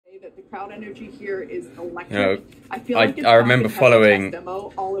The crowd energy here is electric. You know, I feel like I remember following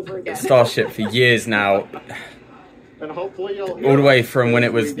Starship for years now. All the way from when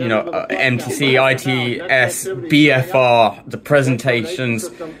it was, you know, MTC, ITS, BFR, the presentations,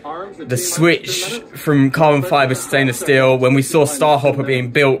 the switch from carbon fiber to stainless steel, when we saw Starhopper being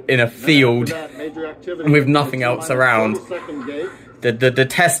built in a field with nothing else around. The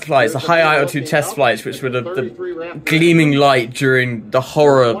test flights, the high altitude test flights, which were the gleaming light during the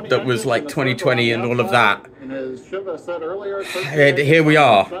horror that was like 2020 and all of that. Here we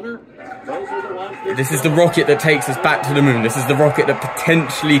are. This is the rocket that takes us back to the moon. This is the rocket that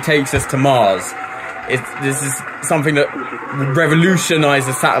potentially takes us to Mars. This is something that will revolutionize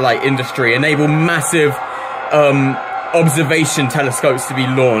the satellite industry, enable massive observation telescopes to be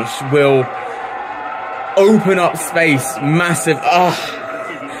launched, will open up space, massive.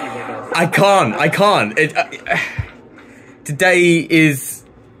 I can't. Today is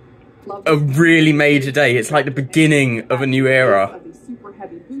a really major day. It's like the beginning of a new era.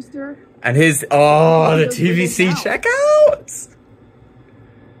 And here's, the TVC checkouts.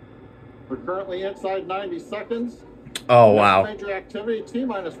 We're currently inside 90 seconds. Oh, wow. Major activity,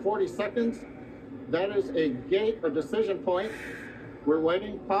 T-minus 40 seconds. That is a gate or decision point. We're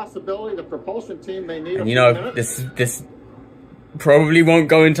waiting. Possibility the propulsion team may need. And you know, this probably won't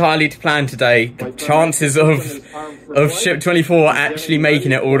go entirely to plan today. The chances of Ship 24 actually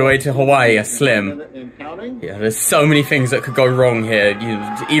making it all the way to Hawaii are slim. Yeah, there's so many things that could go wrong here.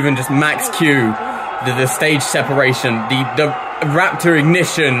 Even just max Q, the stage separation, the Raptor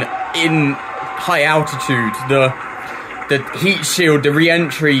ignition in high altitude, the heat shield, the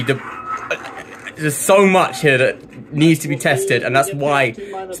re-entry, there's so much here that needs to be tested, and that's why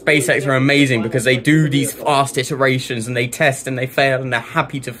SpaceX are amazing, because they do these fast iterations and they test and they fail and they're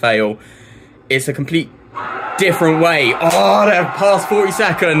happy to fail. It's a complete different way. Oh, they're past 40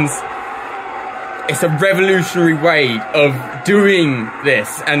 seconds. It's a revolutionary way of doing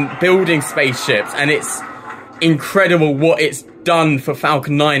this and building spaceships, and it's incredible what it's done for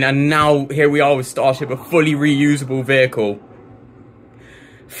Falcon 9, and now here we are with Starship, a fully reusable vehicle.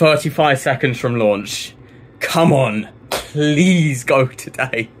 35 seconds from launch. Come on, please go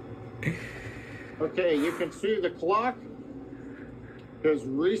today. Okay, you can see the clock is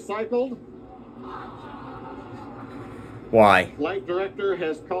recycled. Why? Flight director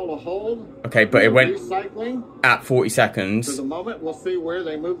has called a hold. Okay, but it went recycling at 40 seconds. For the moment, we'll see where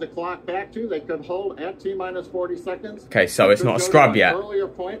they move the clock back to. They could hold at T-minus 40 seconds. Okay, so it's not a scrub yet. Earlier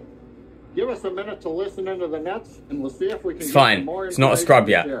point. Give us a minute to listen into the nets, and we'll see if we can. It's fine. It's not a scrub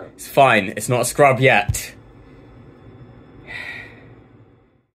yet. It's fine. It's not a scrub yet.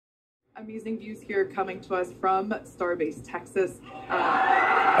 Amazing views here coming to us from Starbase, Texas.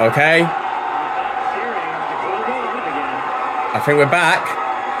 Okay. I think we're back.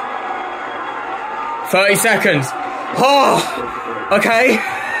 30 seconds. Oh, okay.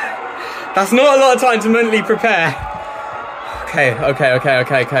 That's not a lot of time to mentally prepare. Okay.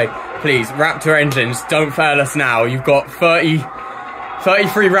 Please, Raptor engines, don't fail us now. You've got 33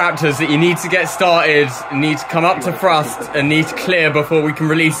 Raptors that you need to get started, need to come up to thrust, and need to clear before we can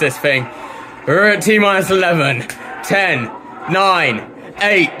release this thing. We're at T-minus 11, 10, 9,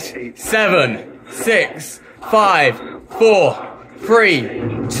 8, 7, 6, 5, 4, 3,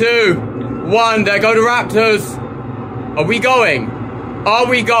 2, 1. There go the Raptors. Are we going? Are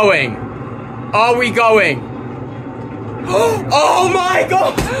we going? Are we going? Oh my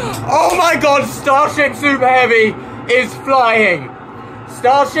god! Oh my god! Starship Super Heavy is flying!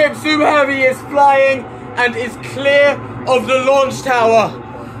 Starship Super Heavy is flying and is clear of the launch tower.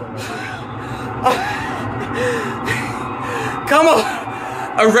 Come on!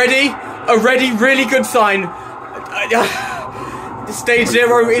 A ready, really good sign. Stage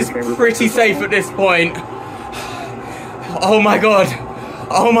 0 is pretty safe at this point. Oh my god.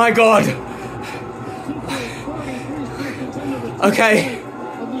 Oh my god. Okay.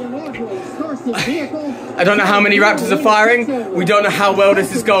 I don't know how many Raptors are firing. We don't know how well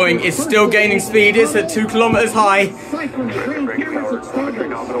this is going. It's still gaining speed. It's at 2 kilometers high. We're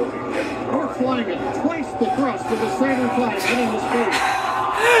flying at twice the thrust of the Saturn V hitting the space.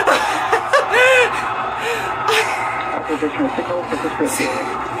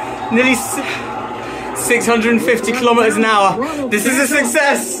 Nearly 650 kilometers an hour. This is a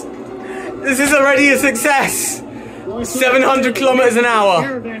success. This is already a success. 700 kilometers an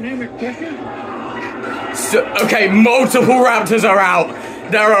hour. So, okay, multiple Raptors are out.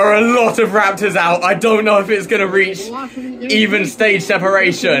 There are a lot of Raptors out. I don't know if it's going to reach even stage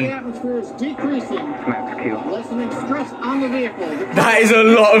separation. That is a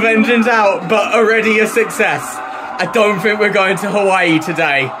lot of engines out, but already a success. I don't think we're going to Hawaii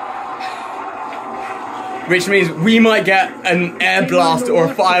today. which means we might get an air blast or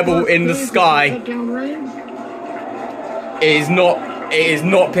a fireball in the sky. It is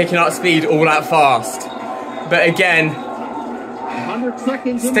not picking up speed all that fast. But again,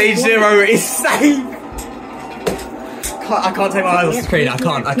 stage 0 is safe. I can't take my eyes off the screen. I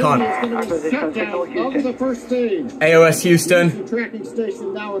can't. AOS Houston. Tracking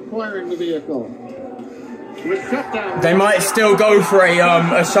station now acquiring the vehicle. They might still go for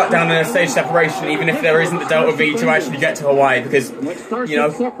a shutdown and a stage separation, even if there isn't the Delta V to actually get to Hawaii, because, you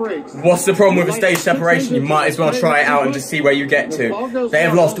know, what's the problem with a stage separation? You might as well try it out and just see where you get to. They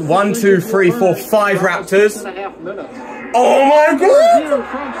have lost 1, 2, 3, 4, 5 Raptors. Oh my god!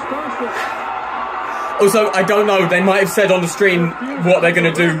 Also, I don't know, they might have said on the stream what they're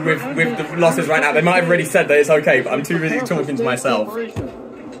going to do with the losses right now. They might have already said that it's okay, but I'm too busy talking to myself.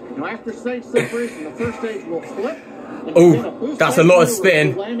 Now after stage separation, the first stage will flip. Oh, that's a lot of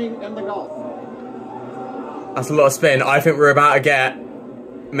spin. That's a lot of spin. I think we're about to get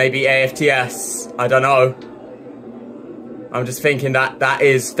maybe AFTS. I don't know. I'm just thinking that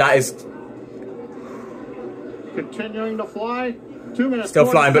is continuing to fly. 2 minutes. Still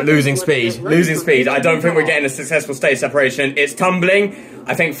flying, but losing speed. Losing speed. I don't think we're getting a successful stage separation. It's tumbling.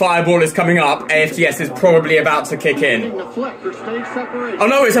 I think Fireball is coming up. AFTS is probably about to kick in. Oh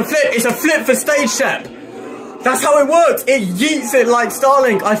no, it's a flip. It's a flip for stage sep. That's how it works. It yeets it like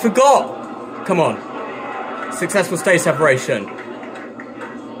Starlink. I forgot. Come on. Successful stage separation.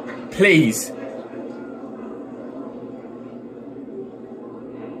 Please.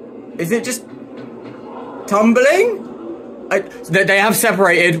 Is it just tumbling? They have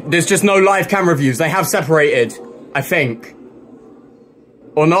separated. There's just no live camera views. They have separated, I think.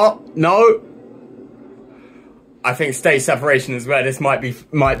 Or not? No? I think stage separation is where this might be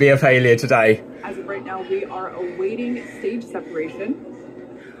a failure today. As of right now, we are awaiting stage separation.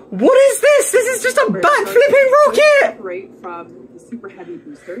 What is this? This is just a backflipping rocket! Separate from the super heavy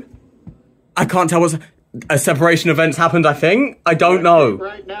booster. I can't tell what's... A separation event's happened, I think? I don't know.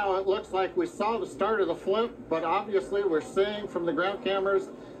 Right now, it looks like we saw the start of the flip, but obviously we're seeing from the ground cameras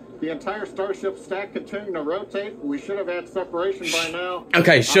the entire Starship stack continuing to rotate. We should have had separation by now.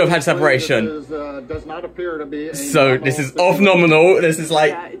 Okay, should have had separation. This does not appear to be a so this is off nominal. This is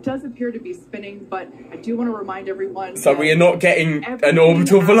like... Yeah, it does appear to be spinning, but I do want to remind everyone... So we are not getting an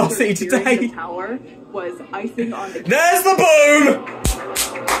orbital velocity today. The tower was icing on the... There's the boom!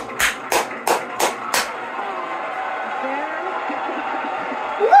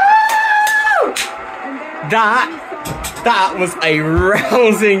 That was a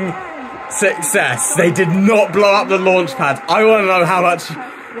rousing success. They did not blow up the launch pad. I want to know how much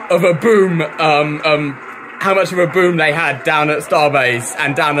of a boom, they had down at Starbase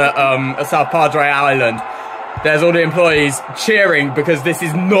and down at South Padre Island. There's all the employees cheering because this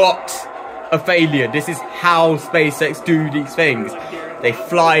is not a failure. This is how SpaceX do these things. They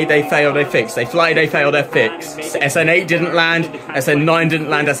fly, they fail, they fix. They fly, they fail, they fix. SN8 didn't land, SN9 didn't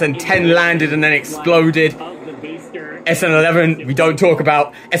land, SN10 landed and then exploded. SN11 we don't talk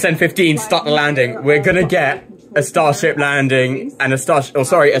about. SN15 start the landing. We're gonna get a Starship landing and a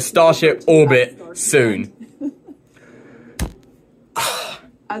Starship orbit soon.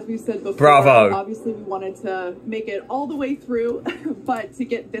 As we said before, bravo. Obviously we wanted to make it all the way through, but to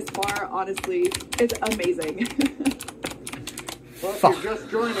get this far, honestly, is amazing. Well, if you're just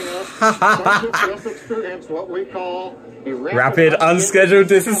joining us, Starship just experienced what we call a rapid unscheduled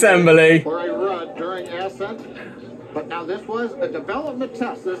disassembly. Or a RUD during ascent. But now this was a development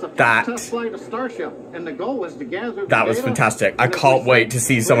test. This is a test flight of Starship, and the goal was to gather. That was fantastic. I can't wait to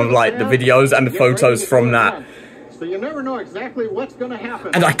see some of like the videos and the photos from that. So you never know exactly what's going to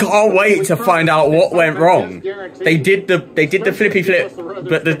happen. And I can't wait to find out what went wrong. They did the flippy flip,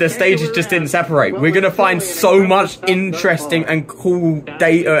 but the stages just didn't separate. We're going to find so much interesting and cool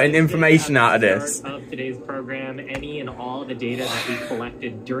data and information out of this. Of today's program, any and all the data that we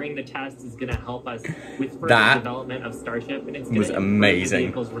collected during the test is going to help us with further development of Starship, and it's going to improve the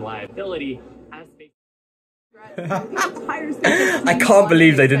vehicle's reliability. I can't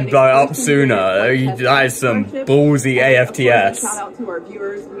believe they didn't blow it up sooner. That is some ballsy AFTS. Shout out to our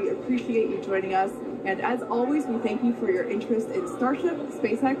viewers. We appreciate you joining us. And as always, we thank you for your interest in Starship,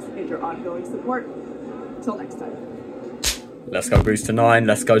 SpaceX, and your ongoing support. Till next time. Let's go Booster 9.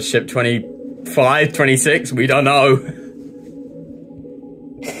 Let's go Ship 25, 26. We don't know.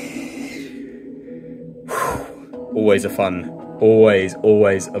 Always a fun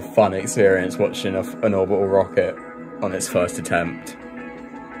always a fun experience watching an orbital rocket on its first attempt.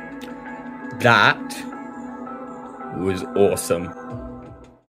 That was awesome.